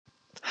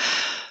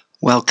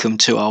Welcome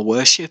to our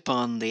worship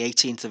on the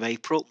 18th of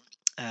April,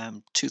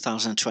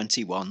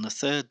 2021, the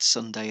third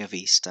Sunday of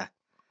Easter.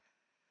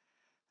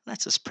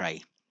 Let us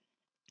pray.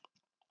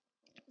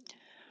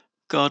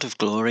 God of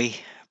glory,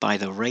 by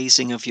the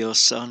raising of your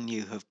Son,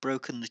 you have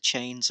broken the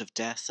chains of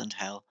death and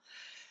hell.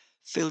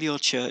 Fill your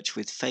church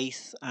with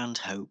faith and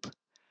hope,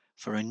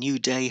 for a new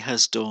day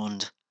has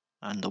dawned,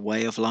 and the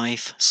way of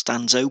life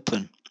stands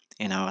open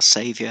in our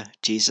Saviour,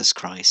 Jesus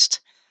Christ.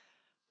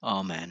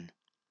 Amen.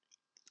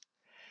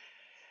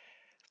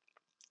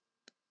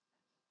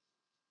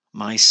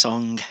 My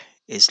song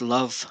is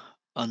Love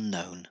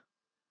Unknown.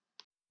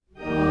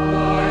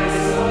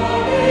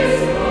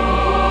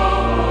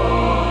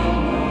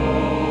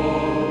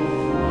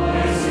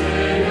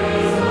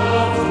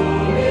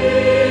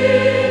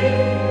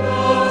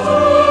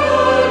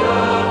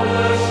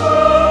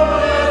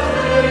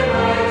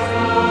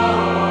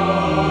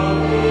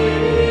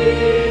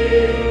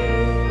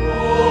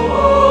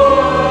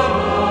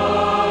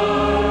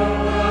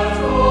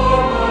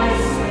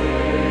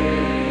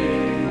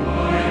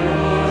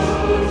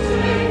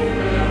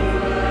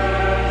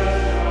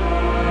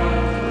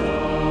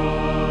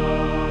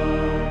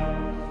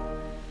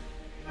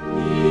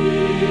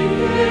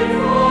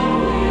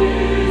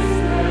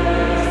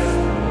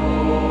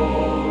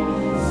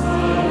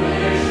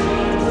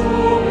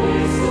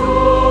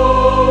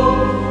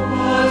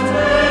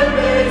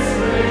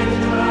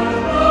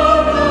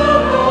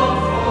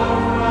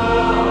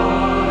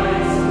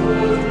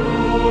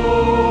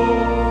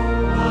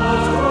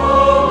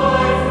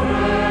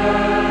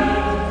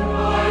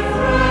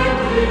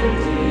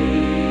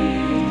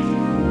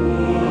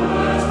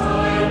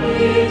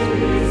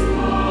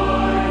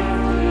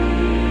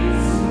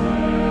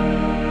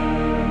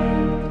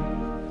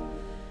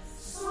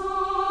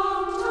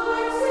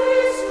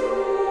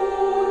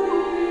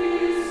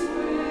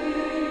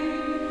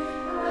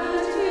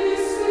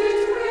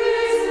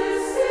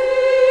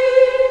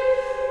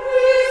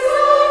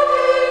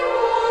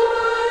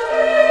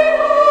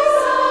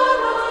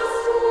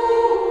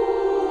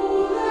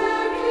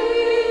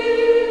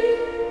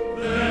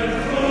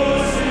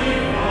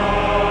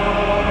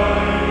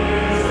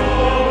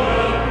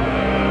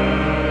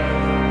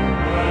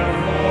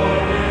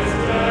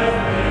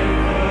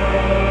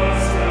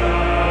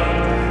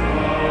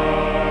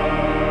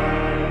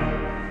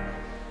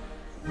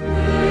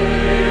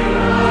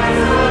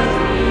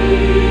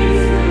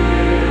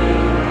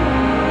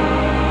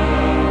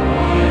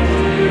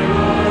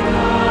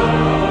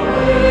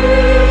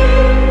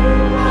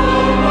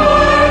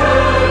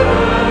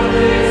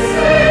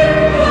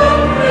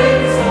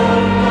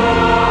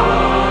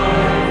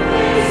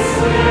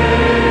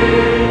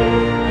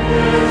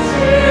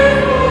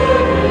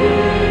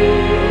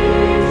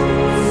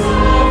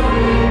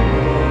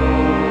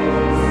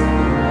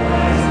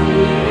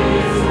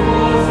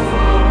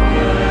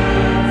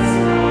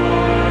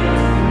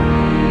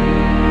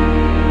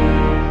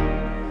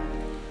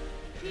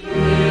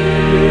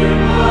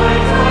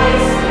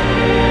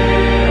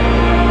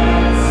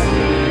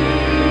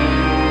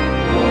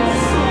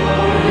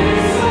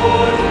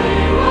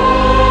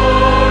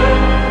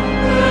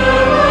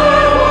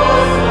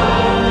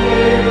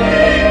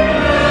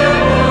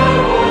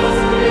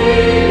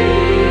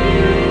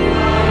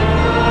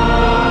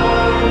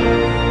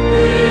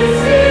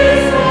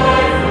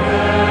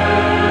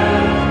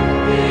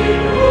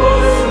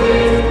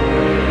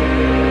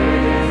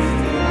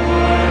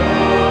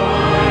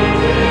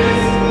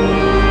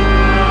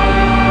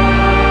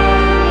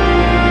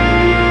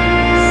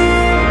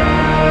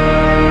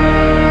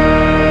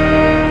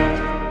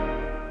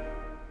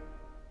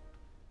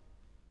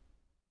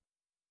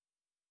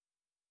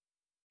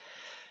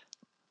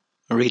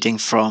 A reading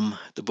from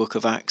the book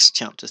of Acts,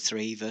 chapter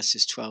 3,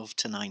 verses 12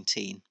 to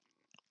 19.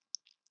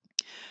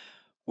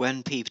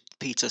 When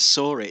Peter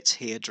saw it,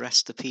 he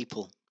addressed the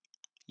people.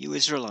 You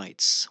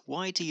Israelites,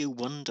 why do you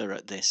wonder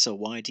at this, or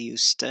why do you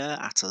stare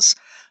at us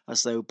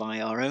as though by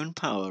our own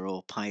power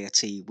or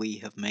piety we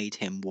have made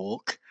him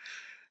walk?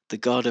 The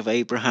God of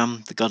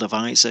Abraham, the God of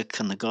Isaac,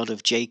 and the God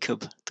of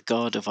Jacob, the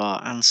God of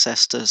our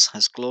ancestors,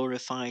 has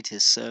glorified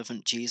his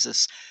servant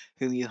Jesus,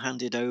 whom you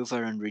handed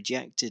over and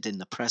rejected in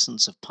the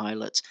presence of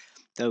Pilate,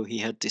 though he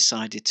had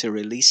decided to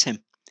release him.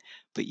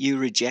 But you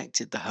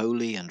rejected the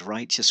holy and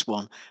righteous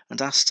one, and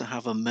asked to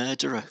have a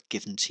murderer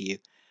given to you,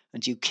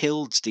 and you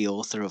killed the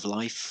author of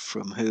life,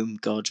 from whom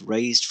God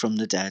raised from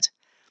the dead.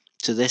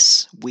 To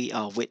this we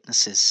are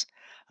witnesses,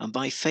 and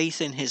by faith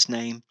in his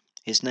name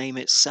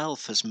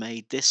itself has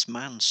made this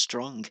man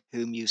strong,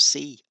 whom you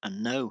see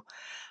and know,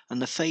 and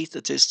the faith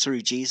that is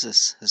through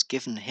Jesus has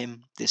given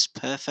him this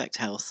perfect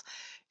health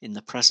in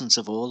the presence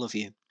of all of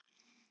you.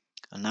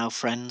 And now,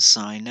 friends,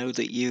 I know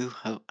that you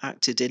have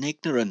acted in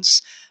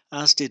ignorance,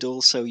 as did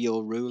also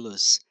your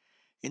rulers.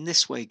 In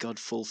this way God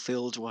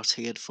fulfilled what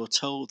he had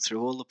foretold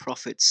through all the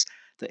prophets,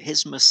 that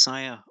his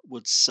Messiah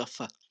would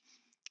suffer.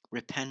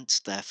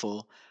 Repent,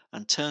 therefore,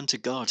 and turn to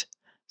God,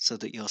 so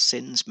that your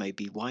sins may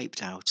be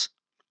wiped out.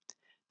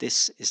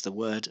 This is the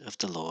word of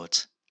the Lord.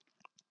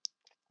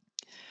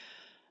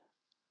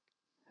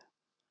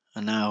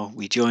 And now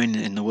we join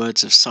in the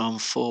words of Psalm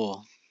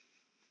 4.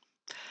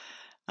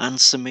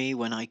 Answer me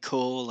when I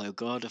call, O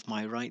God of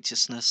my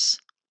righteousness.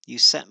 You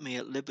set me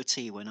at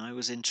liberty when I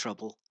was in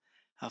trouble.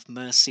 Have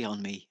mercy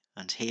on me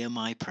and hear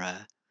my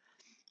prayer.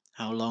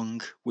 How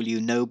long will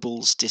you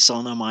nobles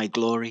dishonor my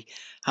glory?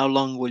 How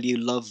long will you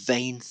love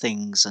vain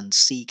things and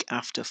seek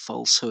after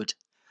falsehood?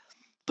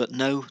 But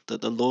know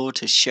that the Lord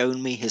has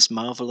shown me his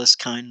marvelous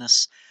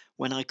kindness.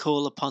 When I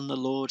call upon the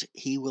Lord,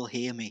 he will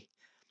hear me.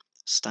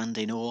 Stand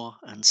in awe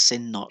and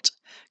sin not.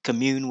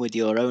 Commune with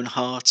your own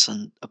heart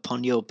and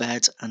upon your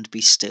bed and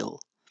be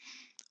still.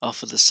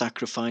 Offer the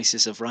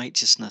sacrifices of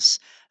righteousness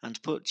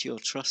and put your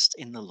trust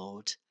in the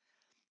Lord.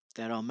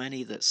 There are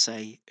many that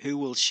say, who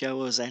will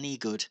show us any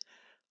good?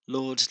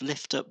 Lord,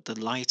 lift up the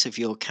light of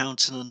your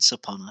countenance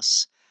upon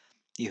us.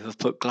 You have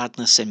put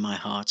gladness in my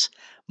heart,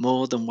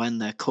 more than when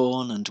their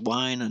corn and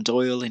wine and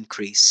oil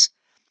increase.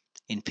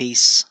 In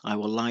peace I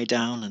will lie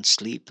down and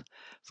sleep,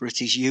 for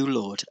it is you,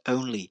 Lord,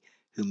 only,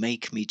 who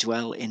make me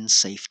dwell in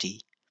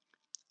safety.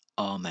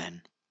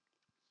 Amen.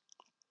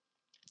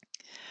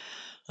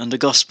 And a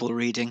Gospel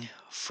reading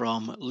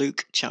from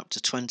Luke chapter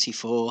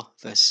 24,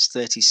 verses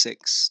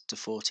 36 to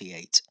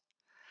 48.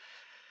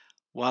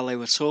 While they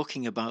were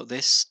talking about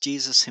this,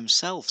 Jesus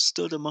himself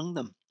stood among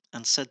them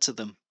and said to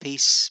them,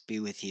 "Peace be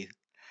with you."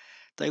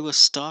 They were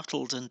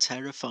startled and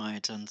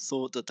terrified and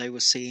thought that they were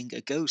seeing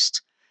a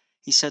ghost.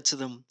 He said to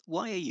them,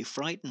 "Why are you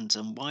frightened,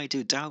 and why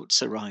do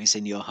doubts arise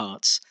in your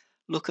hearts?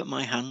 Look at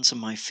my hands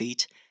and my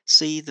feet.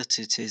 See that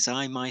it is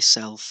I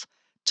myself.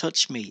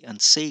 Touch me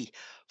and see,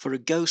 for a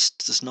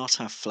ghost does not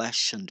have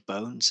flesh and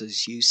bones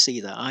as you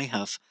see that I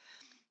have."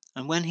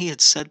 And when he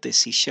had said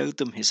this, he showed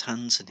them his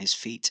hands and his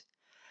feet.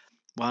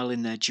 While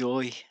in their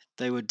joy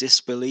they were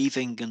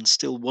disbelieving and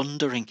still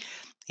wondering,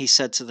 he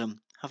said to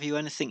them, "Have you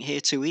anything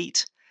here to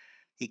eat?"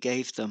 They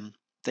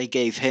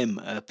gave him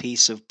a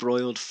piece of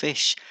broiled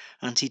fish,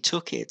 and he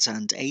took it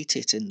and ate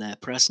it in their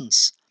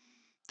presence.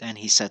 Then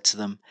he said to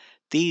them,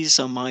 "These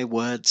are my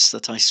words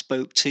that I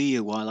spoke to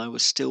you while I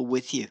was still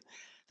with you,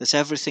 that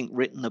everything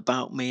written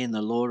about me in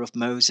the law of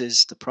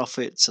Moses, the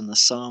prophets, and the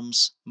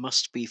Psalms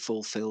must be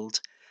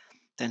fulfilled."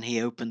 Then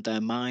he opened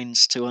their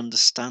minds to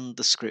understand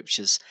the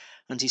scriptures,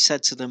 and he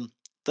said to them,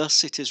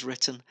 "Thus it is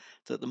written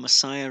that the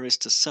Messiah is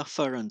to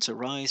suffer and to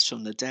rise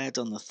from the dead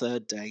on the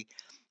third day,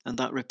 and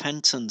that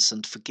repentance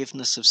and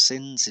forgiveness of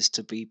sins is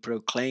to be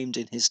proclaimed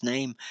in his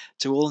name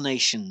to all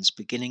nations,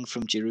 beginning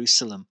from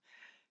Jerusalem.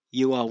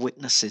 You are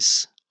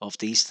witnesses of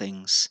these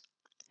things."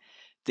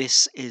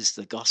 This is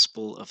the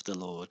gospel of the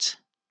Lord.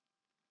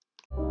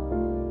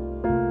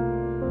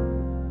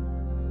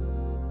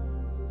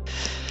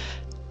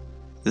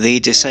 The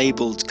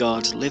Disabled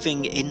God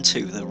Living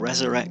into the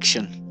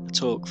Resurrection, a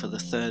talk for the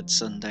third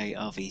Sunday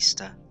of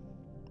Easter.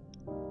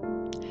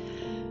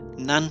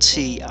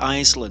 Nancy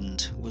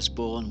Iceland was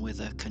born with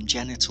a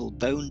congenital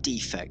bone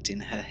defect in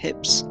her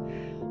hips.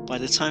 By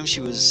the time she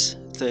was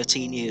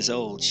 13 years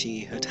old, she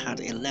had had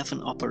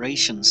 11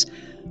 operations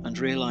and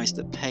realized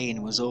that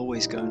pain was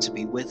always going to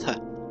be with her.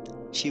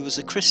 She was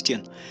a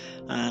Christian,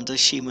 and as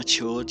she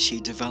matured, she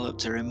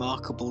developed a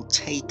remarkable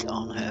take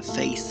on her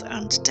faith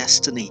and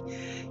destiny.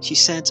 She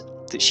said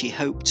that she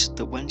hoped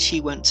that when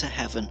she went to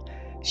heaven,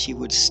 she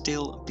would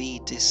still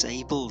be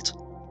disabled.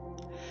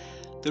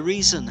 The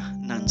reason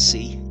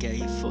Nancy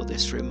gave for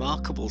this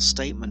remarkable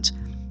statement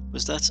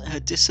was that her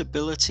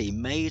disability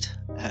made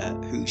her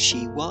who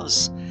she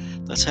was,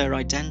 that her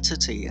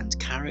identity and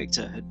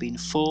character had been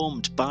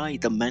formed by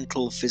the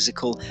mental,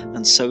 physical,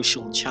 and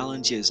social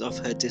challenges of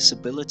her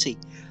disability.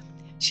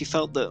 She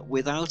felt that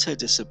without her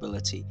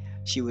disability,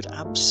 she would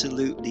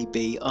absolutely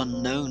be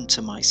unknown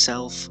to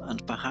myself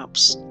and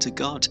perhaps to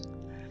God.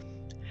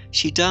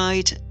 She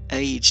died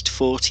aged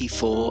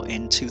 44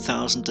 in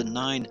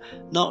 2009,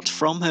 not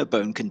from her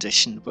bone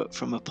condition, but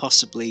from a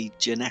possibly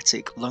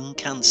genetic lung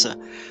cancer.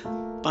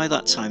 By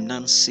that time,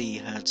 Nancy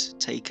had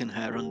taken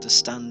her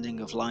understanding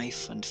of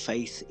life and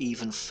faith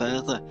even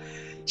further.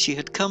 She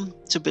had come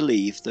to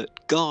believe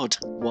that God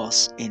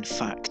was, in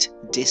fact,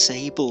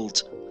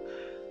 disabled.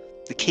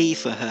 The key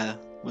for her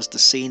was the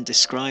scene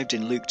described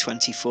in Luke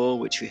 24,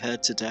 which we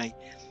heard today,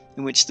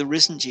 in which the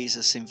risen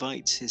Jesus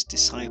invites his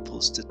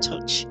disciples to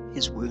touch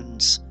his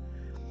wounds.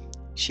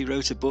 She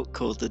wrote a book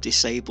called The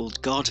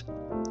Disabled God,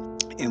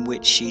 in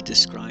which she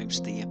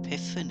describes the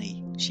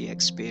epiphany she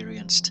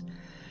experienced.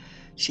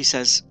 She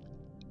says,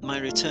 "My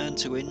return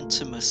to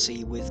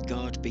intimacy with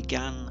God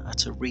began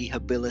at a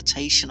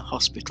rehabilitation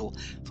hospital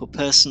for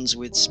persons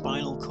with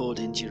spinal cord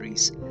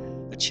injuries.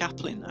 A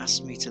chaplain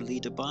asked me to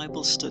lead a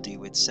Bible study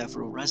with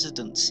several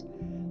residents.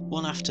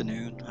 One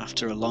afternoon,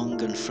 after a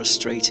long and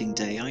frustrating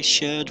day, I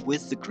shared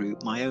with the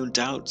group my own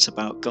doubts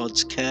about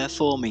God's care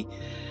for me.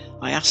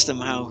 I asked them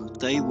how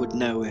they would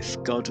know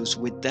if God was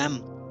with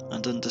them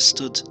and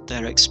understood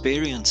their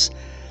experience.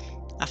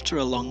 After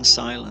a long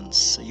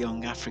silence, a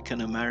young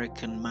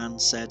African-American man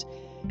said,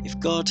 'If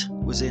God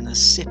was in a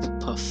sip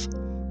puff,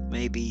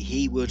 maybe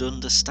he would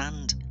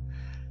understand.'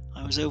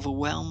 I was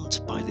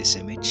overwhelmed by this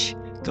image.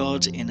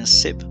 God in a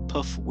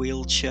sip-puff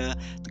wheelchair,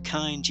 the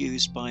kind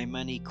used by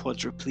many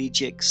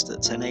quadriplegics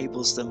that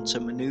enables them to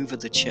maneuver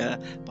the chair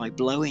by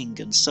blowing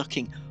and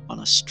sucking on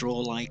a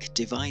straw-like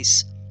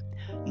device.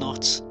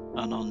 Not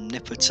an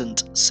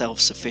omnipotent,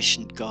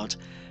 self-sufficient God,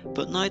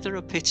 but neither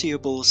a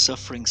pitiable,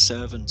 suffering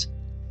servant.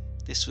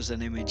 This was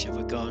an image of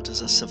a God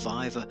as a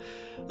survivor,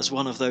 as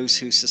one of those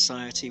whose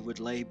society would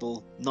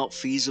label not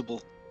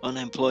feasible,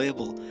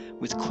 unemployable,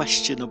 with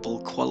questionable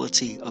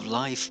quality of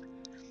life.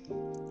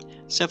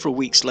 Several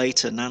weeks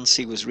later,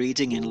 Nancy was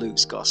reading in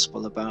Luke's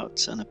Gospel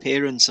about an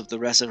appearance of the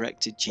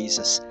resurrected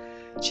Jesus.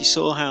 She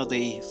saw how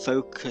the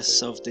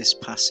focus of this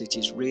passage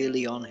is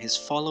really on his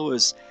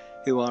followers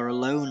who are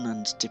alone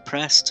and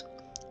depressed.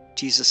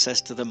 Jesus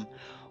says to them,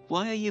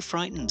 "Why are you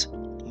frightened?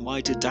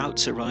 Why do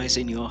doubts arise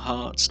in your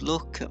hearts?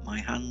 Look at my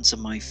hands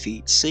and my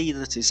feet. See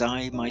that it is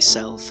I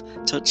myself.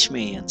 Touch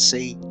me and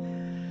see."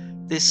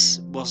 This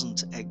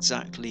wasn't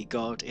exactly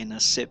God in a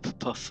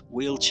sip-puff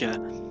wheelchair,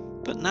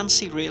 but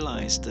Nancy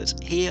realized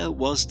that here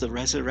was the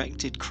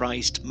resurrected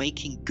Christ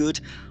making good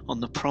on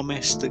the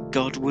promise that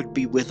God would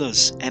be with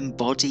us,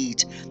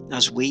 embodied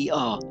as we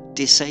are,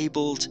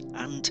 disabled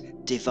and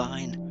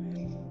divine.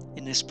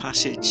 In this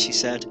passage, she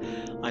said,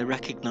 I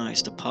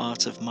recognized a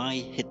part of my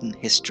hidden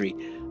history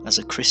as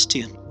a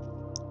Christian.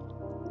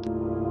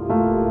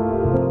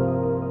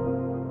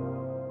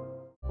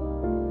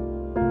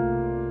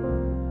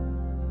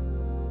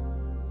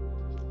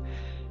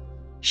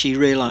 She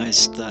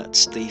realized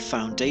that the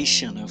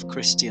foundation of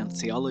Christian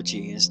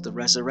theology is the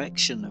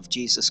resurrection of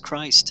Jesus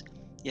Christ,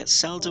 yet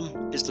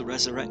seldom is the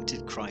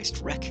resurrected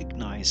Christ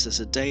recognized as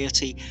a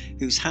deity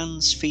whose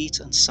hands, feet,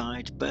 and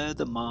side bear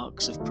the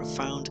marks of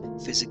profound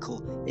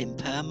physical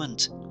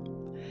impairment.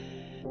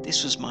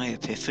 This was my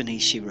epiphany,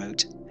 she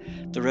wrote.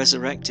 The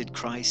resurrected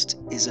Christ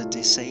is a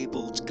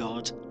disabled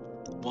God,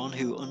 one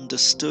who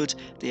understood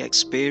the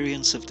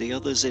experience of the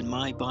others in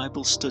my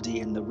Bible study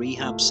in the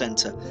rehab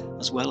center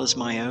as well as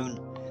my own.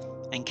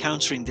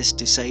 Encountering this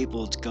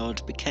disabled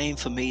God became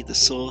for me the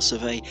source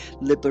of a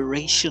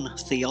liberation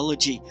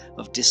theology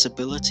of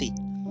disability.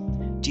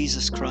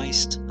 Jesus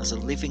Christ, as a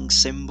living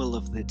symbol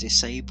of the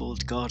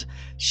disabled God,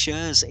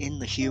 shares in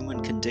the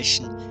human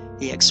condition.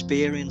 He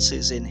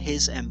experiences in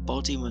his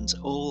embodiment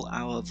all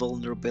our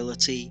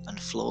vulnerability and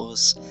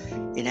flaws.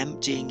 In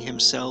emptying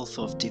himself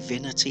of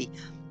divinity,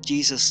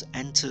 Jesus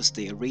enters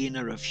the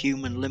arena of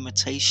human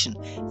limitation,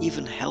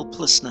 even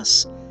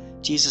helplessness.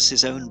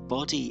 Jesus' own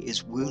body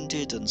is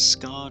wounded and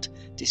scarred,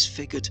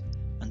 disfigured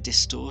and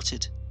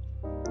distorted.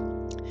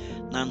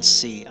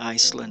 Nancy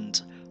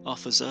Iceland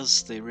offers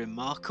us the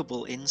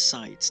remarkable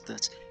insight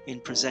that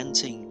in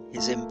presenting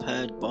his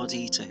impaired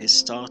body to his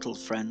startled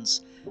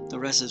friends, the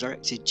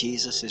resurrected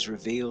Jesus is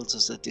revealed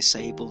as a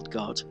disabled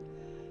God.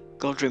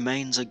 God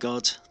remains a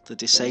God the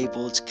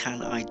disabled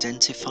can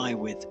identify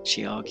with,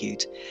 she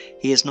argued.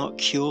 He is not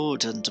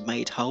cured and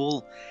made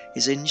whole.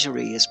 His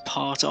injury is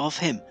part of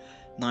him,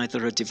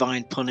 neither a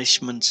divine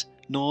punishment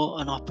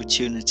nor an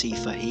opportunity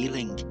for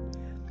healing.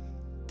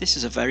 This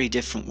is a very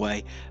different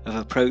way of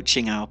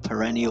approaching our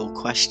perennial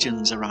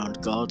questions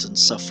around God and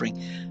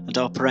suffering and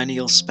our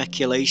perennial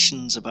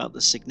speculations about the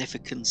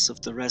significance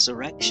of the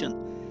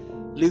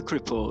resurrection. Luke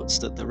reports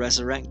that the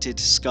resurrected,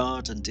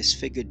 scarred and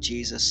disfigured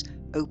Jesus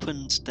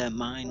opened their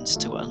minds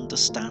to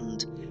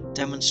understand,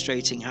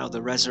 demonstrating how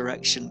the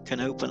resurrection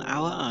can open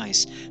our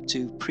eyes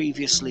to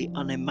previously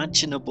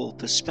unimaginable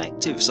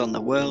perspectives on the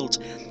world,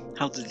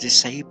 how the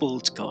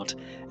disabled God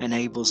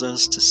enables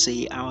us to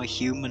see our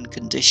human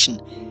condition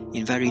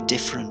in very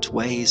different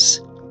ways.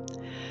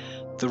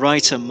 The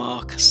writer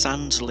Mark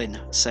Sandlin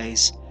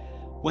says,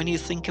 "When you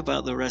think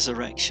about the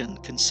resurrection,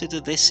 consider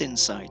this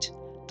insight,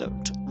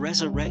 that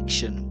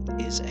resurrection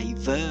is a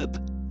verb,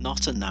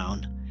 not a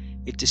noun.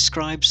 It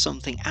describes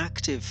something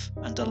active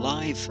and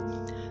alive.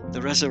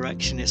 The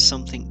resurrection is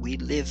something we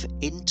live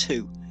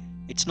into.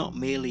 It's not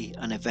merely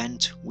an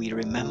event we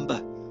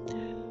remember."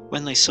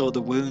 When they saw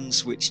the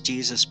wounds which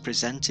Jesus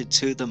presented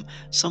to them,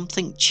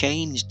 something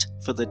changed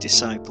for the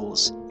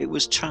disciples. It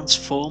was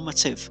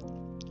transformative.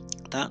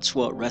 That's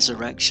what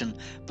resurrection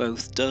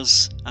both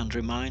does and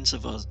reminds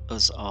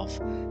us of.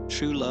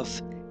 True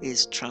love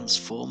is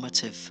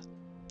transformative.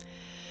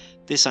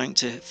 This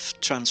active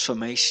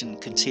transformation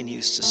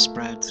continues to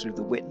spread through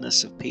the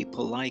witness of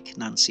people like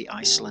Nancy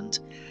Iceland,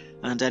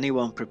 and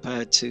anyone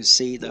prepared to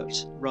see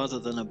that rather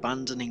than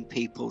abandoning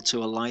people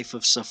to a life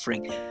of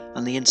suffering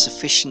and the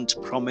insufficient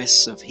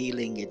promise of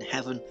healing in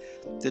heaven,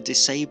 the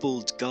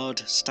disabled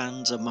God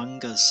stands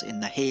among us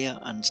in the here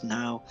and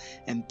now,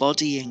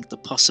 embodying the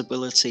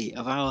possibility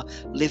of our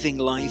living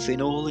life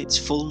in all its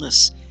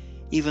fullness,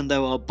 even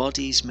though our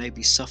bodies may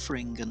be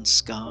suffering and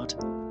scarred.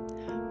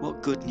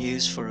 What good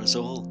news for us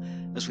all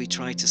as we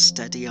try to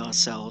steady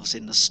ourselves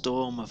in the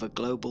storm of a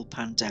global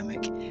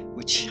pandemic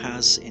which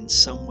has in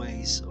some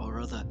ways or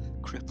other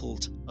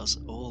crippled us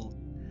all.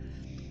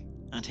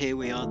 And here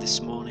we are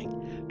this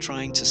morning,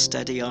 trying to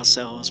steady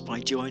ourselves by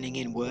joining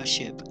in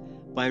worship,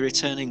 by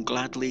returning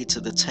gladly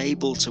to the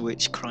table to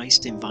which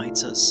Christ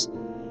invites us.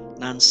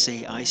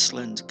 Nancy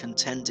Iceland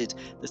contended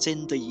that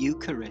in the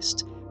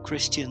Eucharist,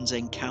 Christians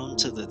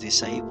encounter the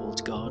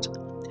disabled God.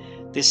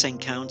 This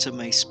encounter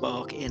may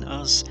spark in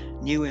us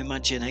new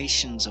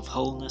imaginations of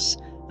wholeness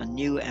and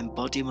new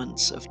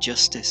embodiments of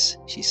justice,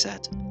 she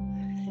said.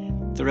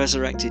 The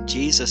resurrected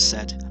Jesus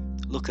said,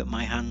 "Look at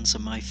my hands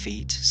and my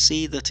feet,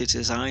 see that it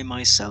is I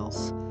myself."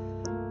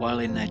 While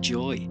in their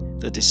joy,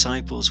 the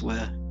disciples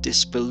were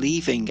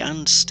disbelieving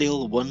and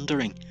still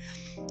wondering.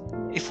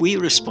 If we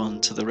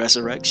respond to the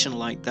resurrection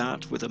like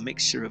that, with a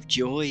mixture of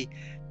joy,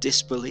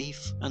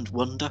 disbelief, and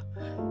wonder,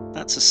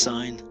 that's a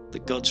sign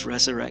that God's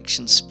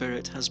resurrection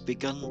spirit has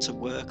begun to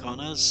work on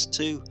us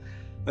too,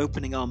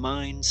 opening our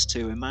minds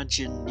to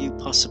imagine new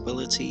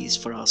possibilities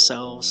for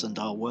ourselves and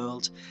our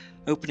world,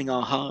 opening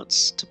our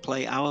hearts to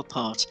play our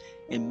part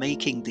in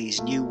making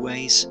these new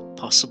ways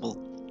possible.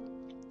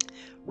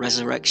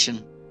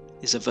 Resurrection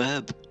is a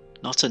verb,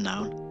 not a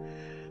noun.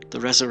 The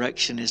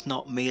resurrection is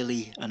not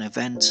merely an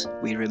event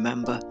we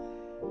remember,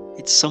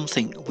 it's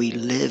something we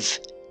live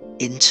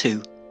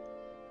into.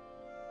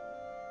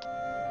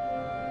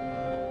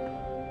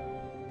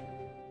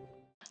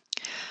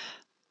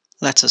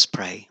 Let us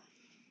pray.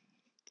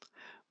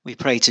 We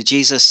pray to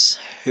Jesus,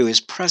 who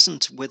is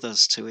present with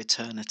us to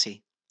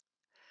eternity.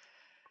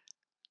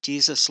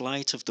 Jesus,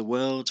 light of the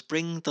world,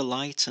 bring the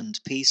light and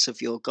peace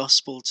of your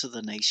gospel to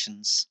the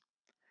nations.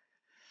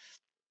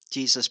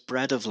 Jesus,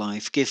 bread of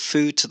life, give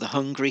food to the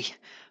hungry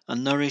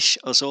and nourish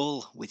us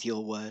all with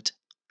your word.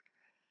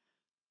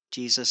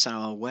 Jesus,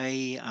 our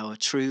way, our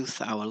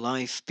truth, our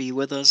life, be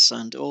with us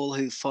and all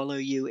who follow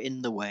you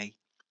in the way.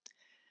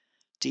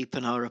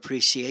 Deepen our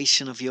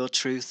appreciation of your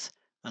truth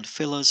and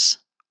fill us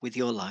with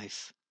your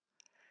life.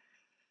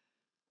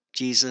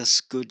 Jesus,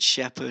 good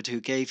shepherd,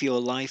 who gave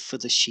your life for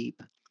the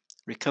sheep,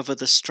 recover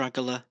the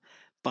straggler,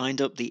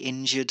 bind up the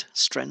injured,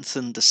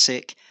 strengthen the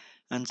sick,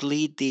 and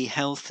lead the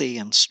healthy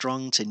and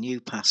strong to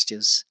new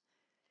pastures.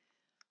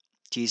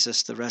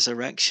 Jesus, the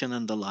resurrection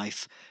and the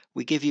life,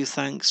 we give you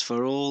thanks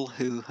for all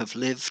who have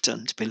lived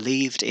and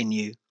believed in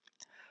you.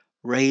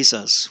 Raise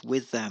us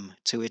with them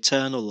to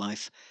eternal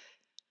life.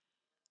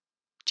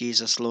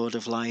 Jesus, Lord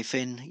of life,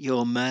 in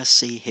your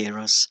mercy hear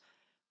us,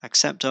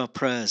 accept our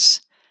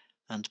prayers,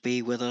 and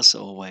be with us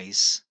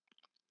always.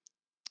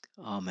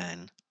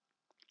 Amen.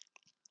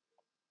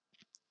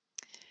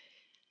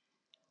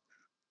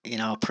 In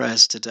our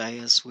prayers today,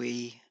 as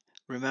we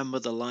remember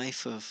the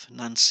life of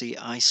Nancy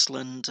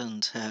Iceland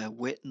and her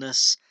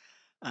witness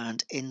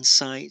and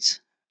insight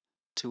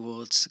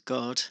towards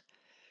God,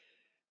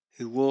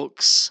 who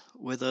walks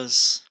with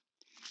us,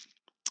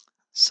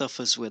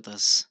 suffers with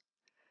us,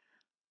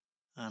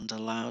 and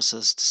allows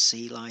us to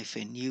see life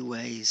in new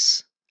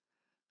ways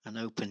and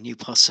open new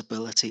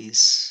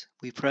possibilities.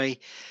 We pray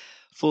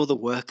for the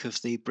work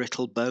of the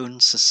Brittle Bone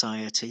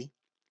Society,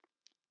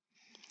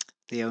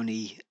 the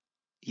only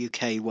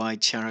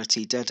UK-wide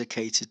charity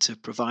dedicated to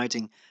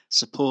providing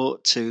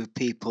support to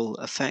people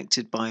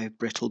affected by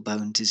brittle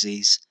bone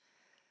disease.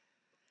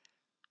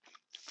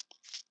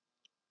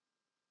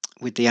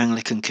 With the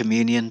Anglican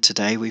Communion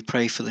today, we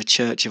pray for the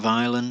Church of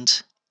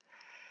Ireland.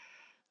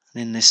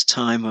 And in this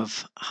time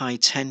of high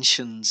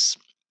tensions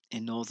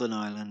in Northern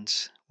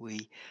Ireland,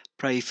 we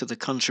pray for the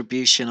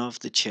contribution of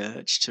the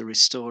Church to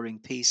restoring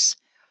peace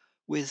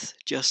with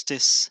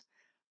justice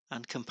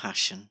and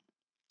compassion.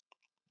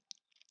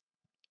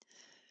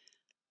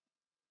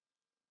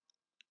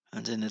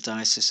 And in the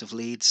Diocese of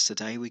Leeds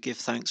today, we give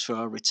thanks for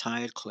our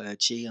retired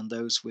clergy and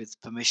those with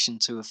permission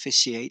to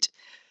officiate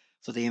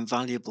for the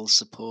invaluable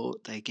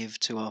support they give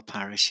to our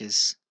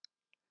parishes.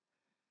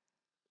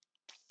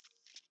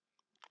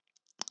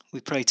 We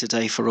pray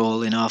today for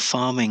all in our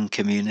farming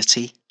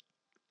community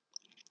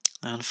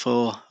and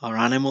for our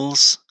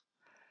animals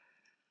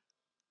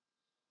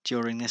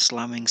during this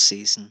lambing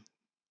season.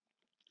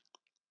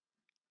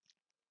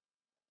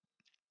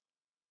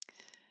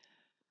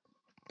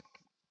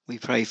 We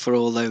pray for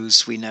all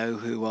those we know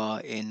who are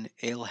in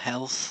ill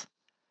health,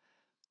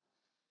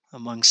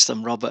 amongst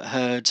them Robert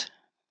Hurd,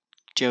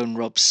 Joan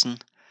Robson,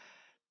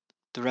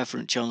 the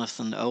Reverend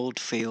Jonathan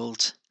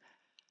Oldfield,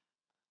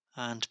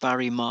 and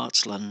Barry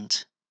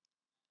Martland.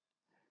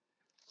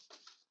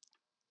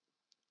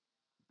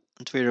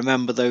 And we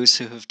remember those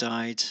who have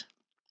died,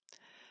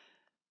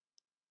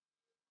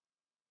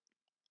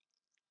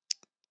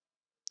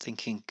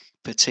 thinking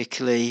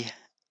particularly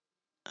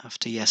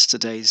after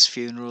yesterday's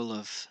funeral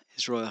of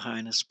His Royal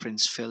Highness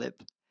Prince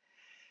Philip,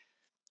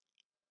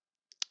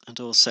 and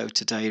also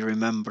today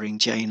remembering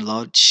Jane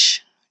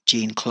Lodge,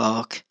 Jean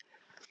Clark,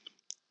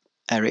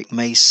 Eric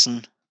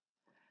Mason,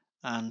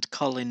 and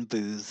Colin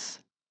Booth.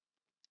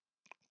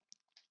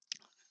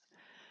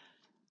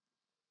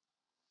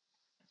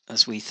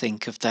 As we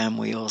think of them,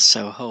 we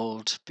also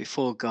hold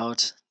before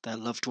God their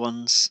loved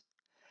ones.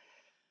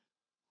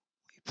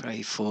 We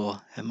pray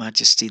for Her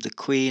Majesty the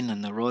Queen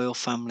and the royal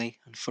family,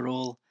 and for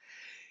all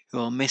who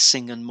are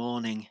missing and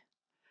mourning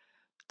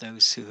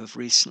those who have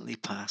recently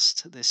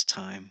passed at this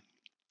time.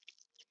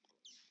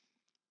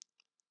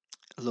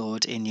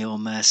 Lord, in your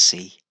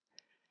mercy,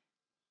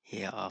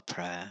 hear our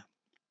prayer.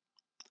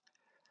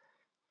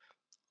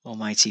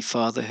 Almighty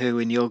Father, who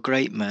in your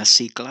great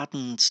mercy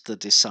gladdened the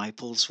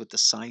disciples with the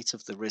sight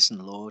of the risen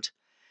Lord,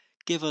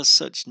 give us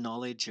such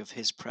knowledge of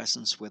his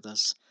presence with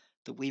us,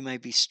 that we may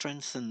be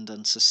strengthened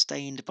and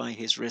sustained by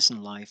his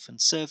risen life,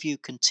 and serve you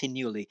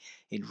continually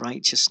in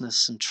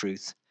righteousness and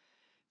truth.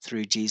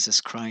 Through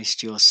Jesus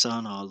Christ, your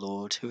Son, our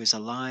Lord, who is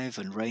alive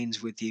and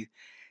reigns with you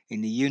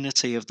in the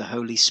unity of the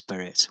Holy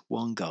Spirit,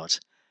 one God,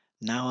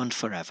 now and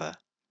forever.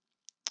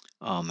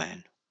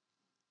 Amen.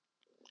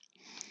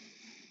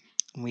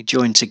 We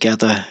join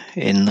together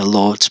in the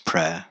Lord's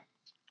Prayer.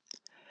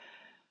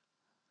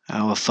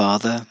 Our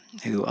Father,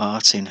 who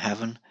art in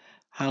heaven,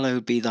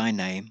 hallowed be thy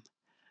name.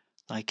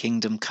 Thy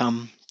kingdom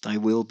come, thy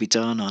will be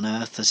done on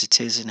earth as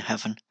it is in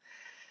heaven.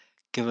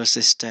 Give us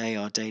this day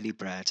our daily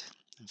bread,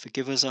 and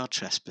forgive us our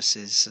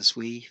trespasses as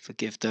we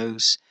forgive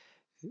those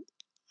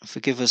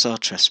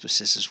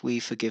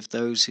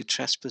who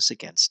trespass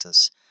against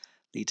us.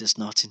 Lead us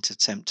not into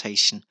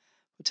temptation,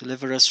 but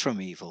deliver us from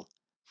evil.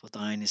 For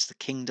thine is the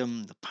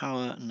kingdom, the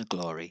power, and the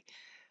glory,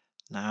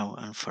 now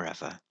and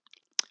forever.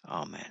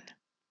 Amen.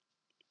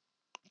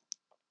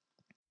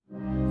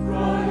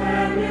 From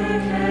heaven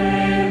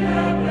came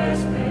the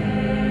blessed babe,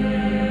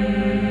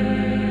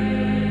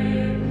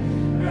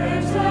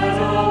 entered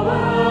the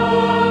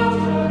world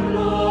your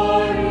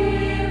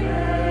glory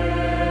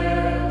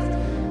veiled,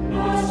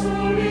 not to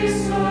be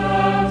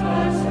served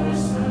but to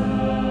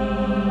serve,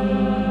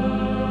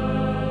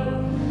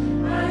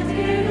 and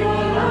give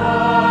your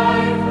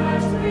life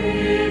that we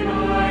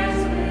might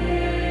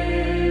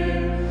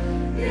live.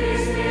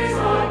 This is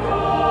our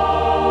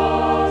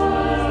God,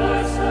 the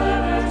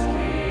servant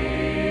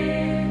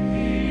King.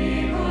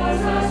 He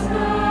calls us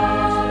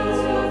now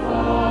to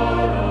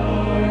follow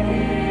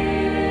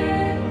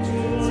Him,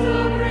 to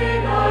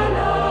bring our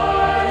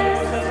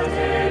lives as a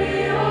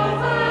daily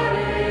offering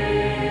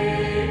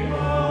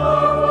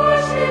of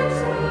worship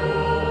to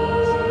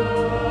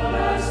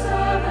the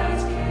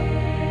servant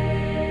King.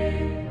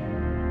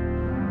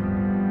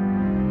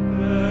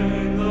 There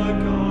in the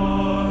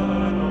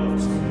garden of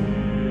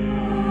tears,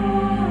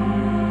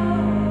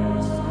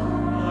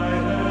 my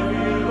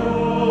heavy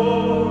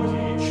load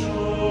he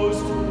chose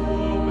to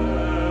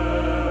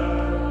bear.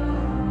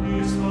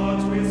 His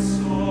heart with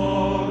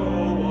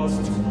sorrow was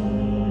torn.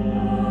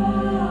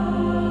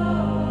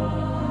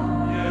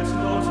 Yet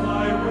not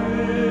my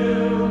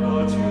will,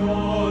 but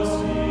yours,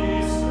 he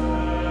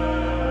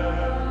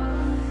said.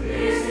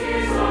 This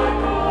is our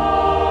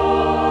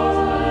God,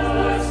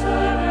 the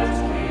servant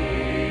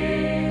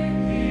King.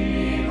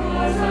 He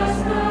calls us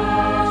now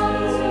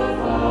to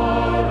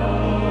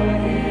follow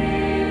Him,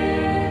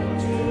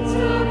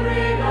 to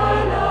bring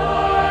our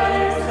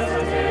lives as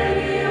a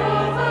daily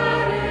offering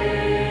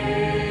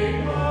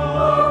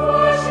of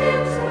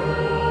worship to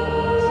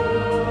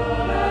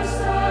the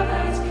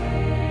servant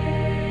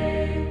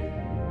King.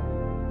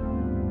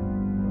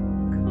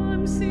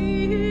 Come see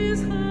His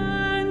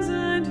hands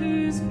and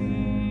His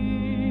feet,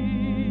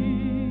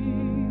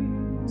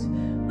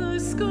 the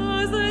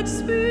scars that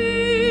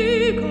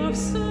speak of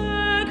sacrifice,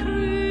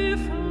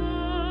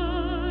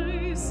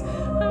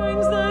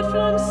 hands that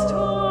flung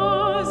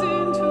stars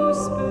into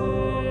space,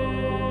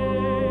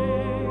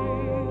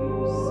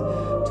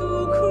 to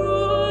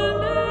cruel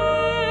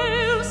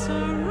nails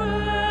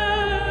surrendered.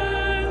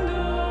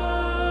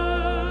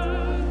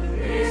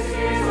 This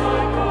is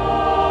our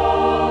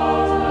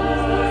God,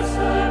 the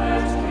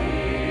servant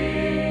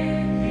King.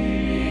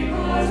 He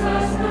calls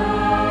us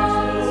now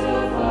to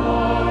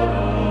follow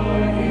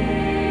Him,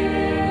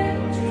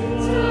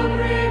 to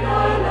bring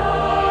our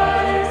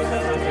lives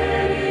as a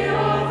daily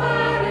offering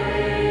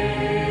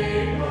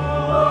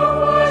of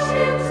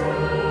worship to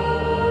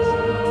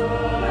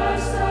the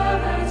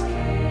servant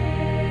King.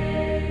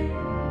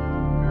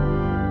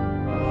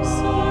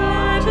 So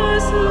let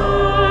us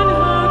learn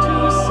how to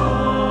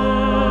serve,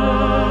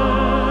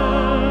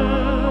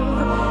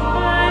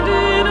 and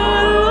in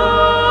our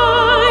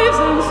lives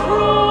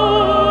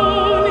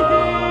enthrone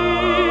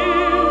Him,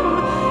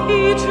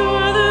 each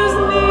other's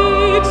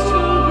needs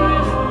to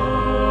prefer.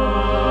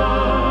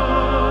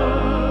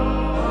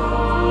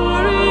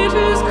 For it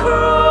is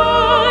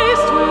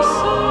Christ we're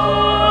serving.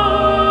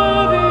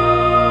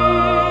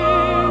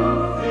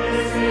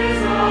 This is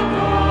our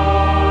God,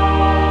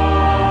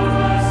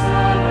 the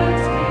servant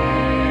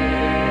King.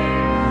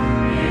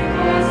 He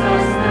calls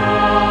us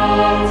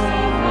now to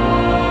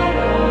follow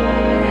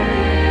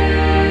Him,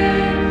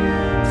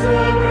 to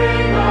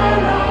bring our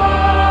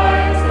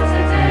lives as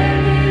a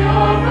daily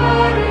offering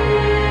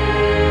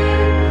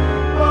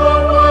of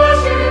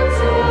worship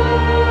to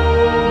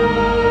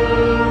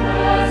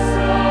the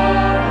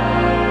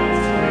servant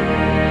King.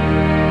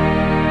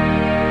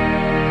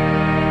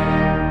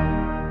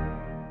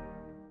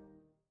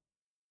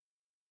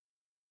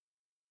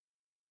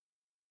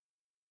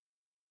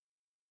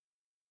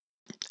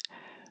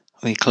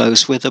 We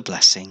close with a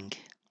blessing.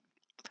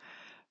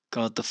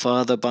 God the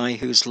Father, by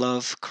whose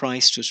love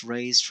Christ was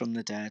raised from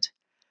the dead,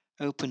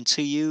 open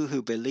to you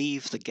who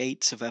believe the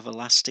gates of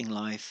everlasting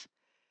life.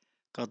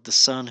 God the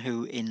Son,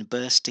 who in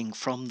bursting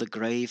from the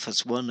grave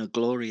has won a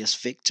glorious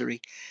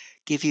victory,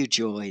 give you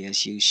joy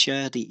as you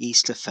share the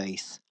Easter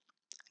faith.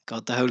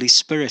 God the Holy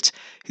Spirit,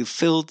 who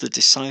filled the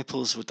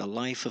disciples with the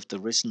life of the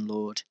risen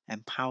Lord,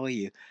 empower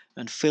you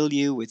and fill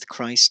you with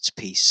Christ's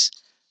peace.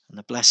 And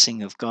the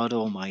blessing of God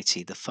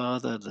Almighty, the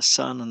Father, the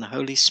Son, and the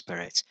Holy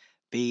Spirit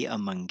be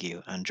among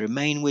you and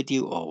remain with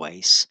you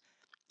always.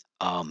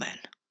 Amen.